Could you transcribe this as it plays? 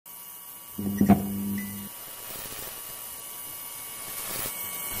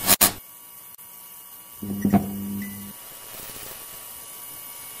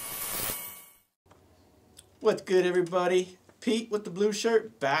What's good, everybody? Pete with the blue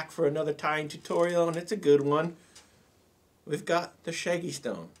shirt, back for another tying tutorial, and it's a good one. We've got the Shaggy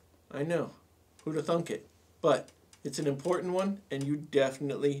Stone. I know, who'd have thunk it? But it's an important one, and you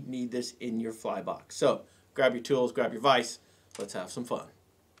definitely need this in your fly box. So grab your tools, grab your vise, let's have some fun.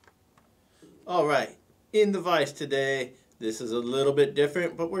 Alright, in the vise today, this is a little bit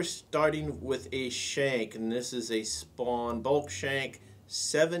different, but we're starting with a shank, and this is a spawn bulk shank,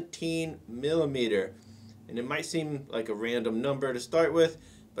 17 millimeter. And it might seem like a random number to start with,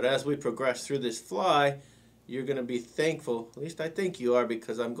 but as we progress through this fly, you're going to be thankful, at least I think you are,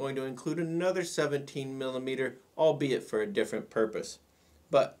 because I'm going to include another 17 millimeter, albeit for a different purpose.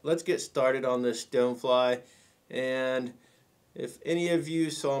 But let's get started on this Stonefly. And if any of you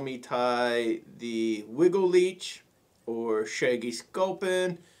saw me tie the Wiggle Leech or Shaggy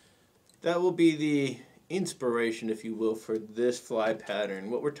Sculpin, that will be the inspiration, if you will, for this fly pattern.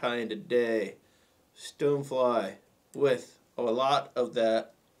 What we're tying today, Stonefly, with a lot of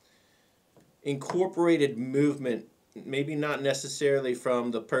that incorporated movement, maybe not necessarily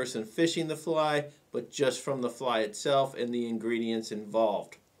from the person fishing the fly, but just from the fly itself and the ingredients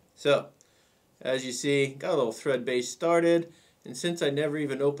involved. So, as you see, got a little thread base started, and since I never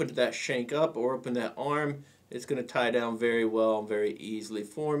even opened that shank up or opened that arm, it's going to tie down very well and very easily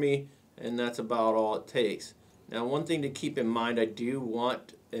for me, and that's about all it takes. Now, one thing to keep in mind, I do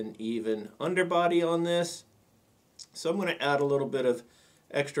want an even underbody on this, so I'm going to add a little bit of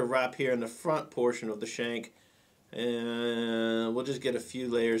extra wrap here in the front portion of the shank, and we'll just get a few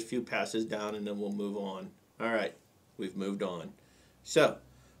layers, few passes down, and then we'll move on. Alright, we've moved on. So,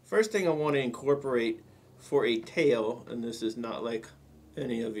 first thing I want to incorporate for a tail, and this is not like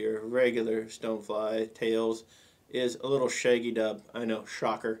any of your regular Stonefly tails, is a little shaggy dub. I know,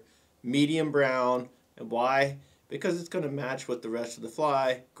 shocker. Medium brown. And why? Because it's going to match with the rest of the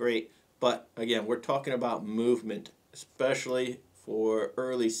fly. Great. But again, we're talking about movement, especially for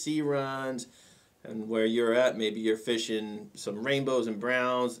early sea runs and where you're at. Maybe you're fishing some rainbows and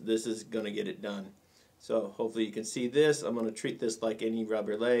browns. This is going to get it done. So hopefully you can see this. I'm going to treat this like any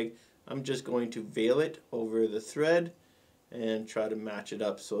rubber leg. I'm just going to veil it over the thread and try to match it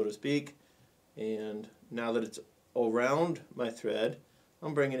up, so to speak. And now that it's around my thread,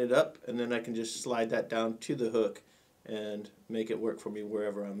 I'm bringing it up, and then I can just slide that down to the hook and make it work for me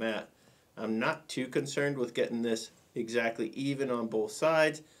wherever I'm at. I'm not too concerned with getting this exactly even on both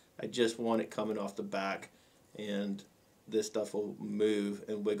sides. I just want it coming off the back, and this stuff will move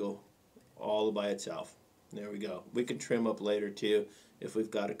and wiggle all by itself. There we go. We can trim up later too if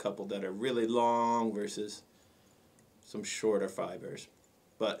we've got a couple that are really long versus some shorter fibers.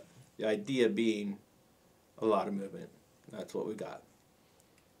 But the idea being a lot of movement. That's what we got.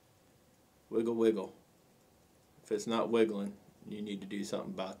 Wiggle, wiggle. If it's not wiggling, you need to do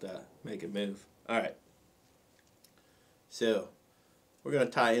something about that. Make it move. Alright. So, we're going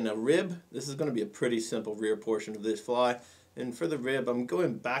to tie in a rib. This is going to be a pretty simple rear portion of this fly. And for the rib, I'm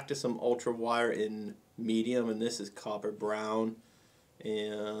going back to some ultra wire in medium, and this is copper brown.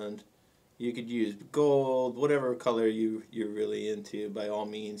 And you could use gold, whatever color you're really into. By all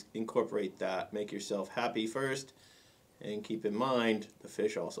means, incorporate that. Make yourself happy first. And keep in mind, the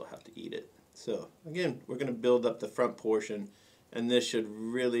fish also have to eat it. So again, we're going to build up the front portion, and this should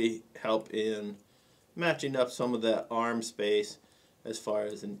really help in matching up some of that arm space as far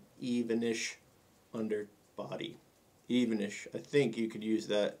as an evenish underbody. Evenish. I think you could use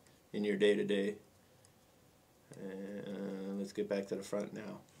that in your day-to-day. And let's get back to the front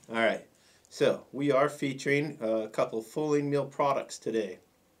now. Alright, so we are featuring a couple Fulling Mill products today.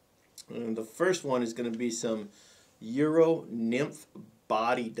 And the first one is going to be some Euro Nymph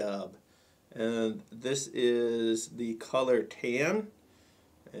Body Dub. And this is the color tan,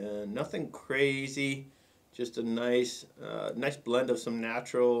 and nothing crazy, just a nice blend of some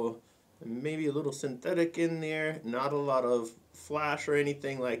natural and maybe a little synthetic in there. Not a lot of flash or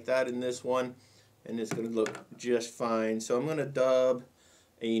anything like that in this one, and it's going to look just fine. So I'm going to dub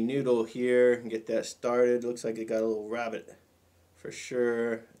a noodle here and get that started. Looks like it got a little rabbit for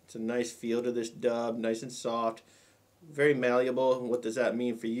sure. It's a nice feel to this dub, nice and soft, very malleable. What does that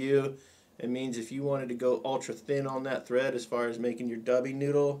mean for you? It means if you wanted to go ultra thin on that thread as far as making your dubby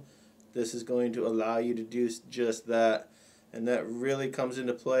noodle, this is going to allow you to do just that. And that really comes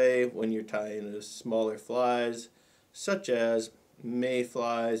into play when you're tying those smaller flies, such as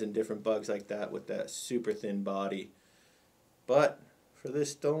mayflies and different bugs like that with that super thin body. But for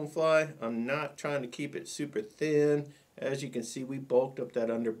this Stonefly, I'm not trying to keep it super thin As you can see, we bulked up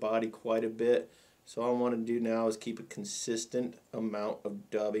that underbody quite a bit. So all I want to do now is keep a consistent amount of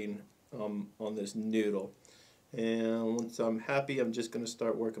dubbing on this noodle. And once I'm happy, I'm just going to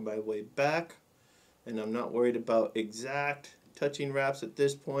start working my way back. And I'm not worried about exact touching wraps at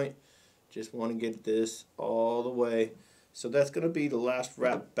this point. Just want to get this all the way. So that's going to be the last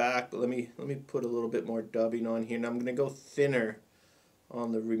wrap back. But let me put a little bit more dubbing on here. And I'm going to go thinner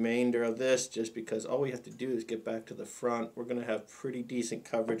on the remainder of this, just because all we have to do is get back to the front. We're going to have pretty decent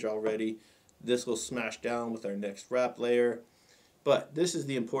coverage already. This will smash down with our next wrap layer. But this is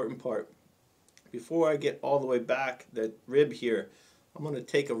the important part. Before I get all the way back, that rib here, I'm going to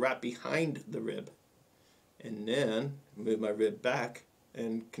take a wrap behind the rib and then move my rib back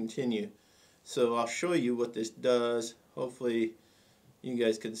and continue. So I'll show you what this does. Hopefully you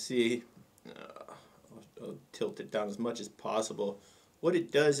guys can see. I'll tilt it down as much as possible. What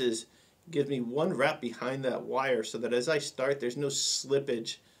it does is gives me one wrap behind that wire, so that as I start, there's no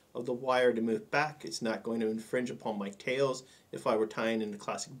slippage of the wire to move back. It's not going to infringe upon my tails. If I were tying in the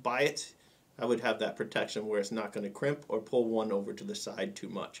classic bias, I would have that protection where it's not going to crimp or pull one over to the side too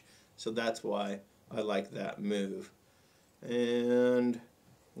much. So that's why I like that move. And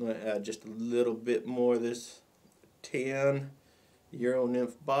I'm going to add just a little bit more of this tan Euro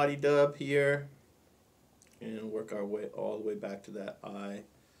Nymph body dub here, and work our way all the way back to that eye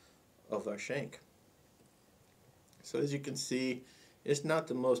of our shank. So as you can see, it's not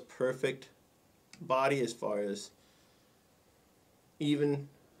the most perfect body as far as even,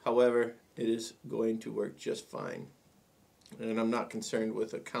 however, it is going to work just fine. And I'm not concerned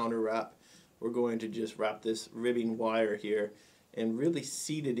with a counter wrap. We're going to just wrap this ribbing wire here and really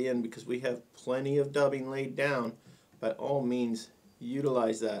seat it in, because we have plenty of dubbing laid down. By all means,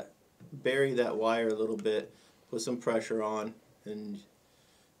 utilize that. Bury that wire a little bit, put some pressure on, and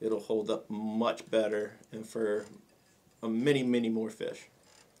it'll hold up much better and for many more fish.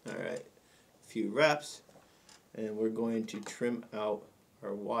 Alright, a few wraps, and we're going to trim out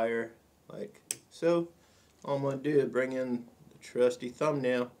our wire like so. All I'm going to do is bring in the trusty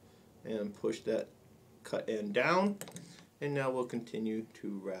thumbnail and push that cut end down, and now we'll continue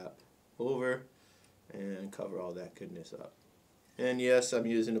to wrap over and cover all that goodness up. And yes, I'm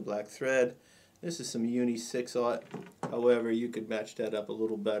using a black thread. This is some Uni 6/0. However, you could match that up a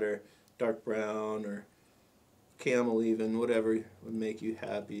little better, dark brown or camel even, whatever would make you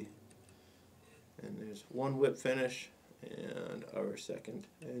happy. And there's one whip finish and our second.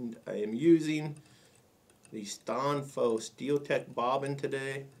 And I am using the Stonefly Steel Tech bobbin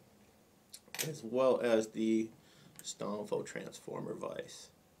today, as well as the Stonefly transformer vise.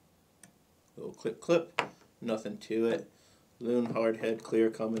 Little clip, nothing to it. Loon hard head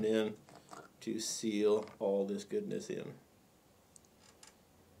clear coming in to seal all this goodness in.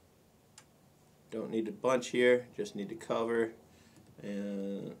 Don't need a bunch here, just need to cover,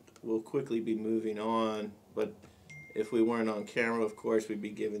 and we'll quickly be moving on. But if we weren't on camera, of course, we'd be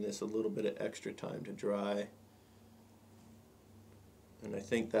giving this a little bit of extra time to dry. And I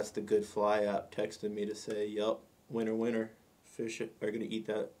think that's the Good Fly app texting me to say, yup, winner, fish are going to eat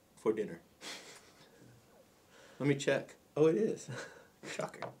that for dinner. Let me check. Oh, it is.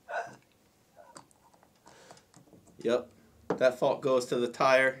 Shocker. Yep, that fault goes to the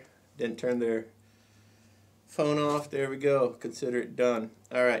tire. Didn't turn their phone off. There we go. Consider it done.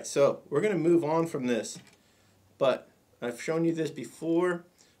 Alright, so we're going to move on from this. But I've shown you this before.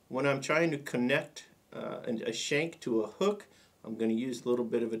 When I'm trying to connect a shank to a hook, I'm going to use a little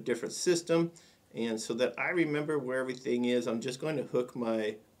bit of a different system. And so that I remember where everything is, I'm just going to hook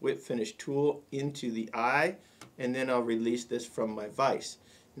my whip finish tool into the eye, and then I'll release this from my vise.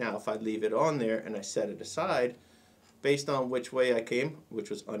 Now if I leave it on there and I set it aside, based on which way I came, which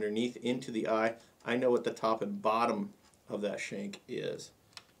was underneath into the eye, I know what the top and bottom of that shank is.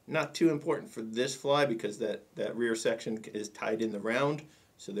 Not too important for this fly, because that rear section is tied in the round,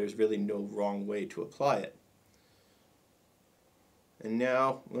 so there's really no wrong way to apply it. And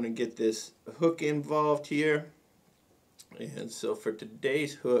now I'm going to get this hook involved here. And so for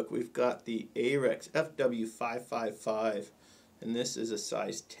today's hook, we've got the Ahrex FW555, and this is a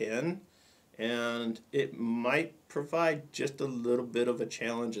size 10. And it might provide just a little bit of a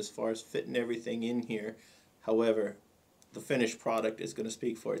challenge as far as fitting everything in here. However, the finished product is going to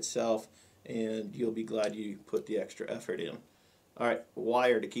speak for itself, and you'll be glad you put the extra effort in. Alright,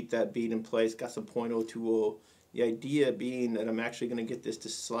 wire to keep that bead in place. Got some .020. The idea being that I'm actually going to get this to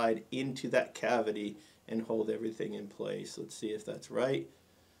slide into that cavity and hold everything in place. Let's see if that's right.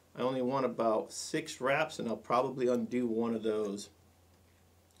 I only want about 6 wraps, and I'll probably undo one of those,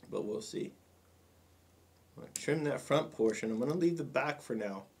 but we'll see. I'm going to trim that front portion. I'm going to leave the back for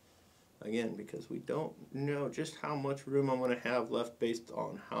now. again, because we don't know just how much room I'm going to have left based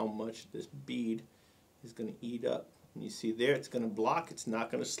on how much this bead is going to eat up. And you see there, it's going to block, it's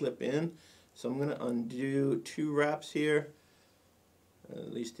not going to slip in. So I'm going to undo 2 wraps here,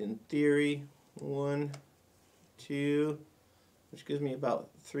 at least in theory. 1, 2, which gives me about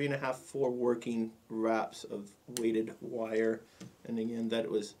 3.5, 4 working wraps of weighted wire. And again, that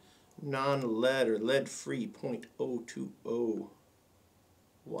was non-lead or lead-free 0.020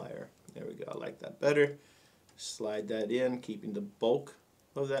 wire. There we go, I like that better. Slide that in, keeping the bulk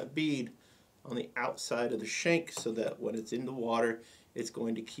of that bead on the outside of the shank so that when it's in the water, it's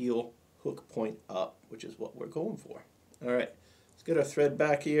going to keel hook point up, which is what we're going for. All right, let's get our thread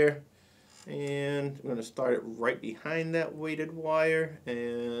back here. And I'm going to start it right behind that weighted wire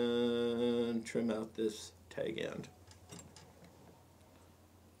and trim out this tag end.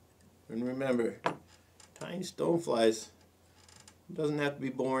 And remember, tying stoneflies doesn't have to be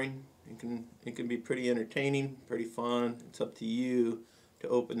boring. It can be pretty entertaining, pretty fun. It's up to you to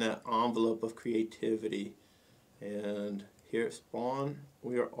open that envelope of creativity. And here at Spawn,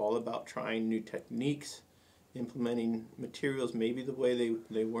 we are all about trying new techniques, implementing materials maybe the way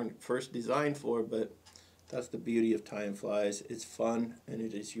they weren't first designed for, but that's the beauty of tying flies. It's fun and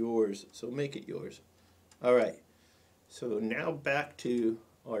it is yours, so make it yours. Alright, so now back to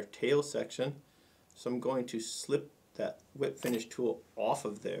our tail section. So I'm going to slip that whip finish tool off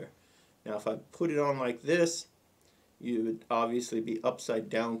of there. Now if I put it on like this, you would obviously be upside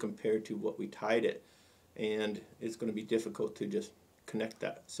down compared to what we tied it, and it's going to be difficult to just connect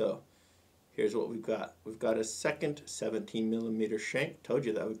that. So here's what we've got. We've got a second 17mm shank. Told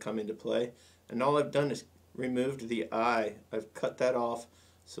you that would come into play. And all I've done is removed the eye. I've cut that off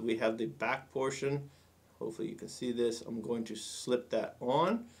so we have the back portion. Hopefully you can see this. I'm going to slip that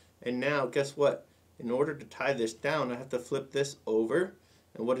on. And now guess what? In order to tie this down, I have to flip this over.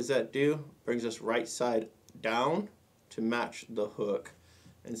 And what does that do? Brings us right side down to match the hook.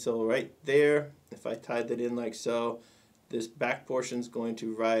 And so right there, if I tied that in like so, this back portion is going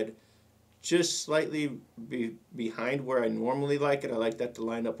to ride just slightly behind where I normally like it. I like that to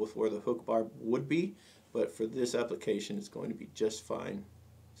line up with where the hook barb would be, but for this application it's going to be just fine.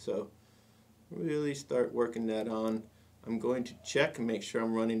 So really start working that on. I'm going to check and make sure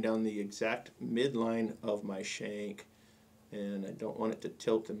I'm running down the exact midline of my shank, and I don't want it to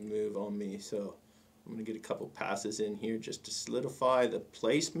tilt and move on me, so I'm going to get a couple passes in here just to solidify the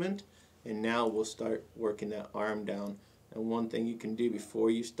placement, and now we'll start working that arm down. And one thing you can do before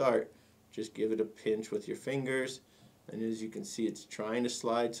you start, just give it a pinch with your fingers, and as you can see it's trying to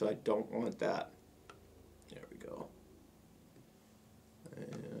slide, so I don't want that. There we go.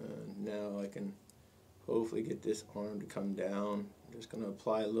 And now I can hopefully get this arm to come down. I'm just going to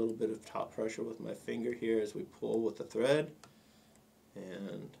apply a little bit of top pressure with my finger here as we pull with the thread,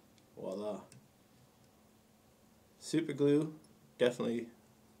 and voila. Super glue definitely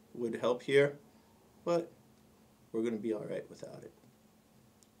would help here, but we're going to be alright without it.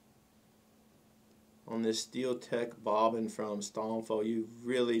 On this Steel Tech bobbin from Stonefly, you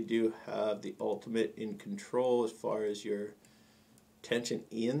really do have the ultimate in control as far as your tension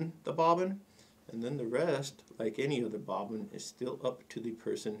in the bobbin, and then the rest, like any other bobbin, is still up to the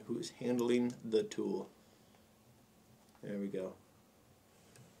person who is handling the tool. There we go.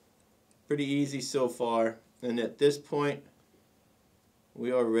 Pretty easy so far, and at this point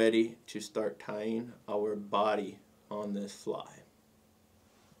we are ready to start tying our body on this fly.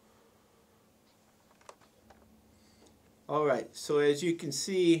 Alright, so as you can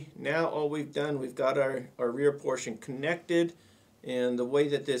see, now all we've done, we've got our rear portion connected, and the way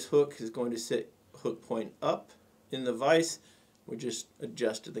that this hook is going to sit hook point up in the vise, we just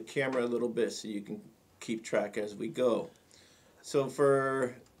adjusted the camera a little bit so you can keep track as we go. So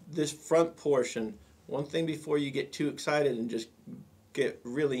for this front portion, one thing before you get too excited and just get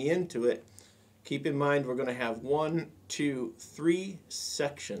really into it, keep in mind we're going to have 1, 2, 3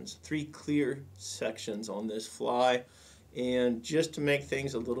 sections, 3 clear sections on this fly. And just to make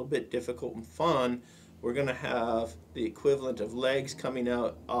things a little bit difficult and fun, we're going to have the equivalent of legs coming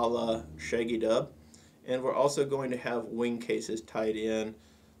out a la Shaggy Dub, and we're also going to have wing cases tied in,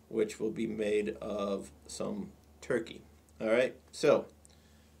 which will be made of some turkey. Alright, so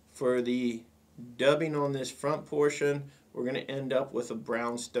for the dubbing on this front portion, we're going to end up with a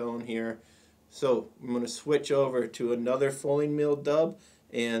brown stone here. So I'm going to switch over to another fulling mill dub,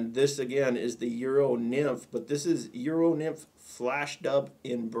 and this again is the Euro Nymph, but this is Euro Nymph flash dub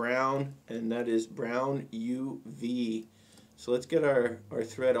in brown, and that is brown UV. So let's get our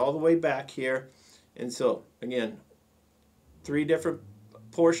thread all the way back here. And so again, 3 different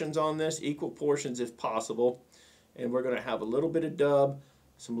portions on this, equal portions if possible, and we're going to have a little bit of dub,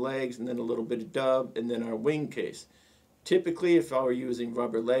 some legs, and then a little bit of dub, and then our wing case. Typically, if I were using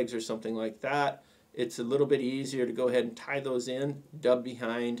rubber legs or something like that, it's a little bit easier to go ahead and tie those in, dub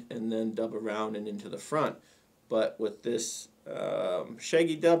behind, and then dub around and into the front. But with this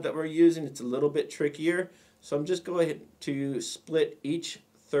shaggy dub that we're using, it's a little bit trickier. So I'm just going to split each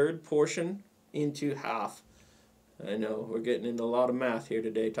third portion into half. I know we're getting into a lot of math here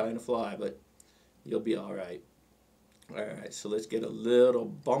today tying a fly, but you'll be all right. All right, so let's get a little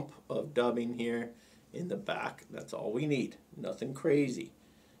bump of dubbing here in the back. That's all we need, nothing crazy.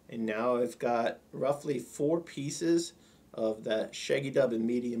 And now I've got roughly 4 pieces of that shaggy dub in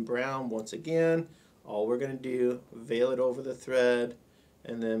medium brown. Once again, all we're going to do, veil it over the thread,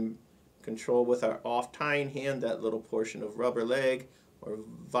 and then control with our off tying hand that little portion of rubber leg or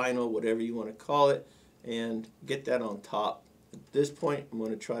vinyl, whatever you want to call it, and get that on top. At this point, I'm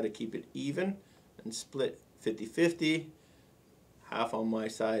going to try to keep it even and split 50-50, half on my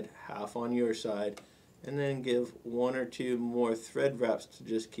side, half on your side, and then give 1 or 2 more thread wraps to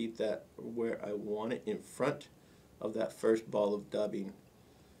just keep that where I want it in front of that first ball of dubbing.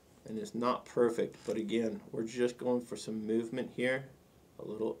 And it's not perfect, but again, we're just going for some movement here, a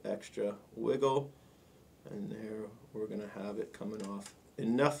little extra wiggle, and there we're going to have it coming off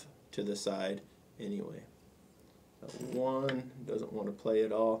enough to the side anyway. One doesn't want to play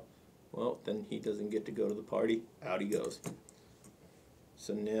at all. Well, then he doesn't get to go to the party. Out he goes.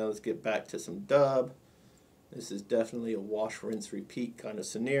 So now let's get back to some dub. This is definitely a wash, rinse, repeat kind of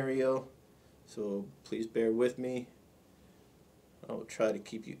scenario, so please bear with me. I'll try to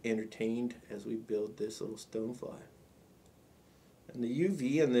keep you entertained as we build this little stonefly. And the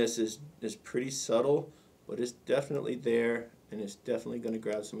UV in this is pretty subtle, but it's definitely there, and it's definitely going to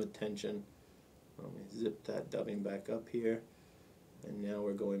grab some attention. Let me zip that dubbing back up here, and now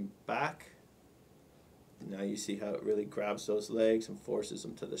we're going back. Now you see how it really grabs those legs and forces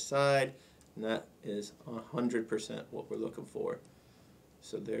them to the side. And that is 100% what we're looking for.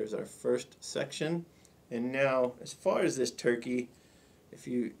 So there's our first section. And now, as far as this turkey, if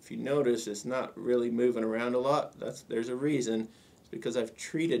you notice, it's not really moving around a lot. There's a reason. It's because I've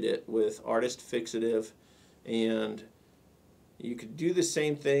treated it with artist fixative, and you could do the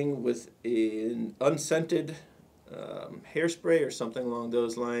same thing with an unscented hairspray or something along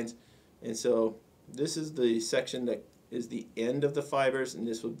those lines. And so this is the section that is the end of the fibers, and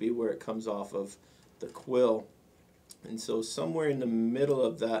this would be where it comes off of the quill. And so somewhere in the middle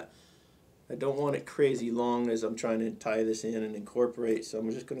of that, I don't want it crazy long as I'm trying to tie this in and incorporate, so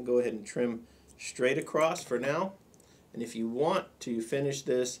I'm just going to go ahead and trim straight across for now. And if you want to finish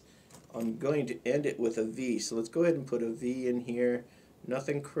this, I'm going to end it with a V. So let's go ahead and put a V in here.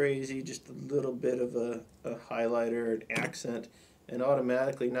 Nothing crazy, just a little bit of a highlighter, an accent, and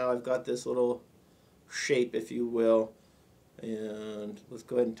automatically now I've got this little shape, if you will. And let's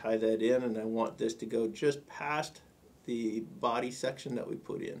go ahead and tie that in, and I want this to go just past the body section that we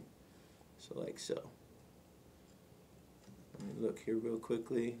put in. So like so. Let me look here real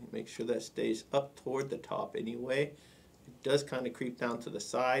quickly, make sure that stays up toward the top anyway. It does kind of creep down to the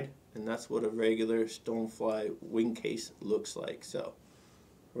side, and that's what a regular stonefly wing case looks like. So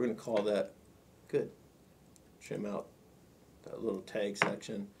we're going to call that good. Trim out that little tag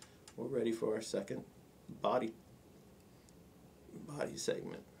section. We're ready for our second body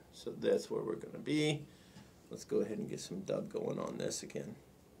segment. So that's where we're going to be. Let's go ahead and get some dub going on this again.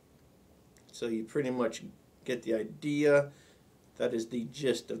 So you pretty much get the idea. That is the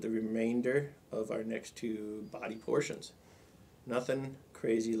gist of the remainder of our next 2 body portions. Nothing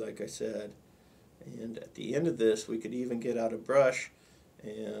crazy, like I said. And at the end of this, we could even get out a brush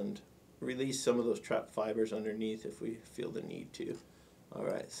and release some of those trapped fibers underneath if we feel the need to.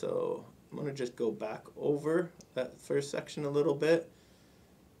 Alright, so I'm going to just go back over that first section a little bit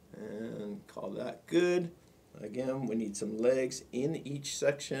and call that good. Again, we need some legs in each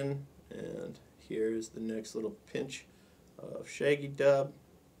section, and here's the next little pinch of shaggy dub.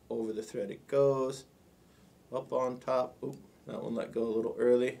 Over the thread it goes, up on top. Oop, that one let go a little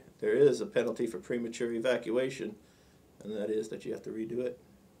early. There is a penalty for premature evacuation, and that is that you have to redo it.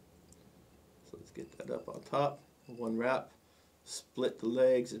 So let's get that up on top. 1 wrap. Split the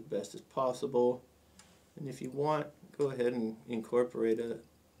legs as best as possible, and if you want, go ahead and incorporate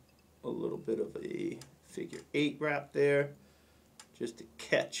a little bit of a figure 8 wrap there, just to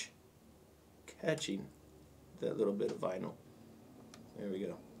catching that little bit of vinyl. There we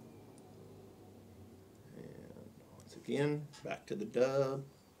go. And once again, back to the dub.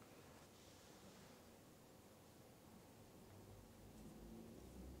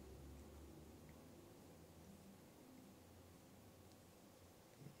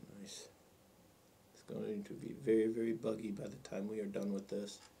 going to be very, very buggy by the time we are done with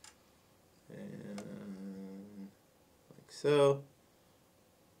this. And like so.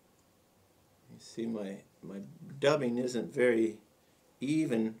 You see my dubbing isn't very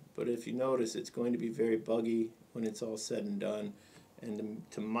even, but if you notice, it's going to be very buggy when it's all said and done. And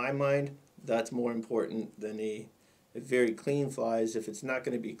to my mind, that's more important than a very clean fly. If it's not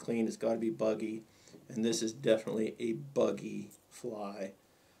going to be clean, it's got to be buggy. And this is definitely a buggy fly.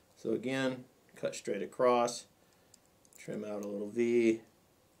 So again, cut straight across, trim out a little V,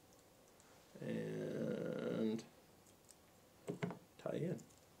 and tie in.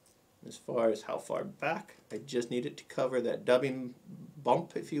 As far as how far back, I just need it to cover that dubbing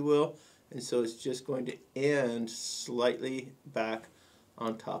bump, if you will, and so it's just going to end slightly back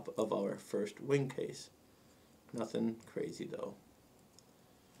on top of our first wing case. Nothing crazy though.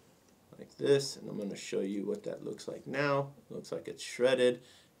 Like this, and I'm going to show you what that looks like now. It looks like it's shredded,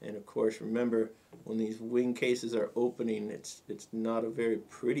 and of course remember, when these wing cases are opening, it's not a very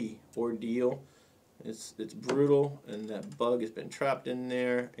pretty ordeal. It's brutal, and that bug has been trapped in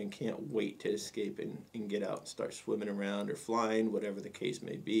there and can't wait to escape and get out and start swimming around or flying, whatever the case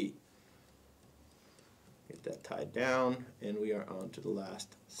may be. Get that tied down, and we are on to the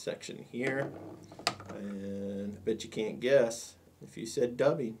last section here. And I bet you can't guess. If you said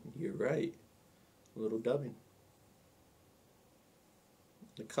dubbing, you're right. A little dubbing.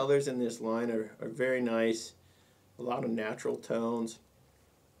 The colors in this line are very nice. A lot of natural tones.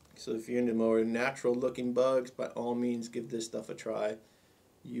 So if you're into more natural looking bugs, by all means give this stuff a try.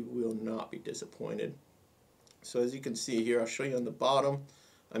 You will not be disappointed. So as you can see here, I'll show you on the bottom,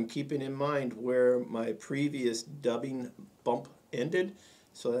 I'm keeping in mind where my previous dubbing bump ended,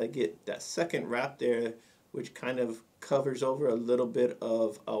 so that I get that second wrap there, which kind of covers over a little bit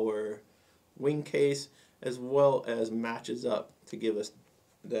of our wing case, as well as matches up to give us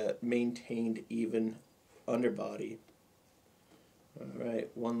that maintained even underbody. Alright,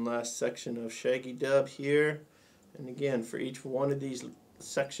 one last section of Shaggy Dub here, and again, for each one of these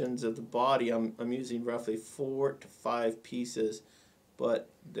sections of the body, I'm using roughly 4 to 5 pieces, but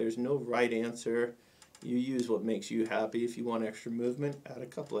there's no right answer. You use what makes you happy. If you want extra movement, add a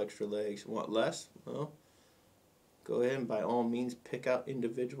couple extra legs. Want less? Well, go ahead and by all means pick out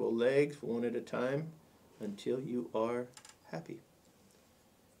individual legs one at a time until you are happy.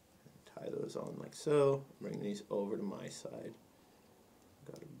 Tie those on like so. Bring these over to my side.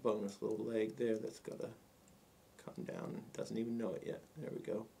 Got a bonus little leg there that's got to come down and doesn't even know it yet. There we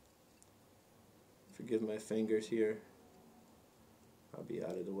go. Forgive my fingers here. I'll be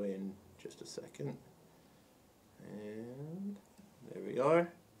out of the way in just a second. And there we are.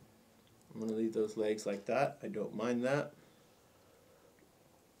 I'm going to leave those legs like that. I don't mind that.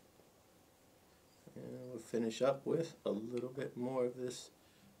 And we'll finish up with a little bit more of this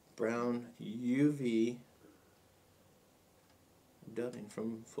brown UV dubbing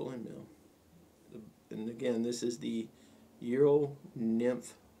from Fulling Mill. And again, this is the Euro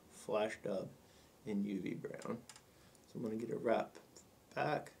Nymph Flash Dub in UV brown. So I'm going to get a wrap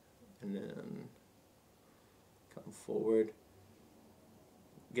back and then come forward.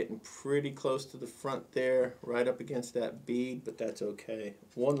 Getting pretty close to the front there, right up against that bead, but that's okay.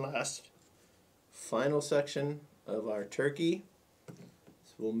 One last final section of our turkey.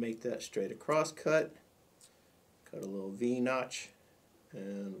 So we'll make that straight across cut. Cut a little V notch,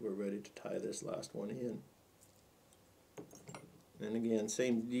 and we're ready to tie this last one in. And again,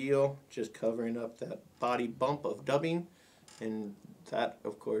 same deal, just covering up that body bump of dubbing, and that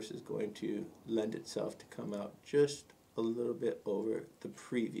of course is going to lend itself to come out just a little bit over the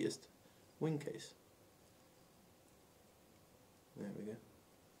previous wing case. There we go.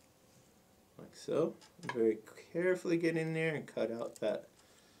 Like so. Very carefully get in there and cut out that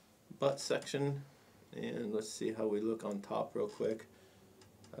butt section. And let's see how we look on top real quick.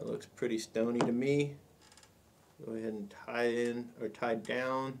 That looks pretty stony to me. Go ahead and tie in or tie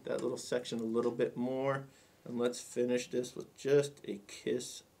down that little section a little bit more. And let's finish this with just a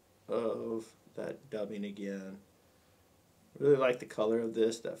kiss of that dubbing again. Really like the color of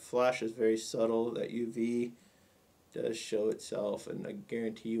this. That flash is very subtle. That UV does show itself, and I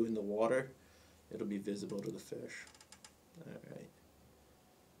guarantee you in the water it'll be visible to the fish. Alright.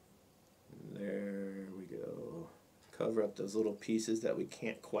 There we go. Cover up those little pieces that we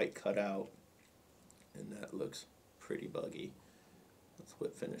can't quite cut out. And that looks pretty buggy. Let's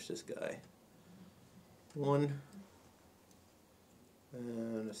whip finish this guy. One.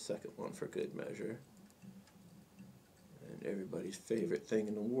 And a second one for good measure. And everybody's favorite thing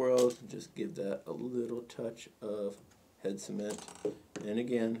in the world, just give that a little touch of head cement. And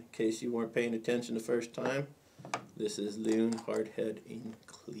again, in case you weren't paying attention the first time, this is Loon Hard Head in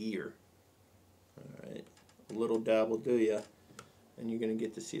clear. Alright. A little dab will do ya. And you're going to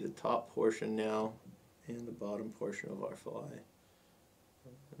get to see the top portion now and the bottom portion of our fly.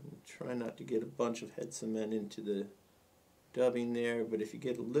 And try not to get a bunch of head cement into the dubbing there, but if you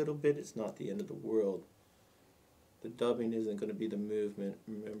get a little bit, it's not the end of the world. The dubbing isn't going to be the movement.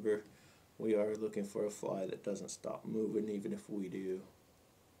 Remember, we are looking for a fly that doesn't stop moving even if we do.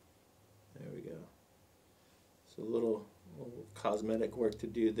 There we go. So a little cosmetic work to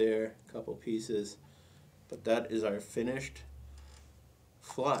do there, a couple pieces, but that is our finished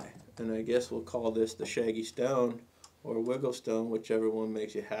fly. And I guess we'll call this the Shaggy Stone or Wiggle Stone, whichever one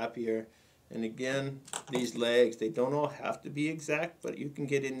makes you happier. And again, these legs, they don't all have to be exact, but you can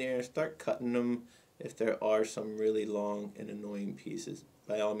get in there and start cutting them if there are some really long and annoying pieces.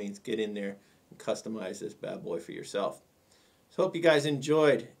 By all means, get in there and customize this bad boy for yourself. So hope you guys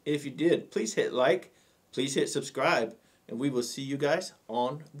enjoyed. If you did, please hit like, please hit subscribe, and we will see you guys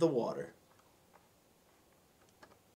on the water.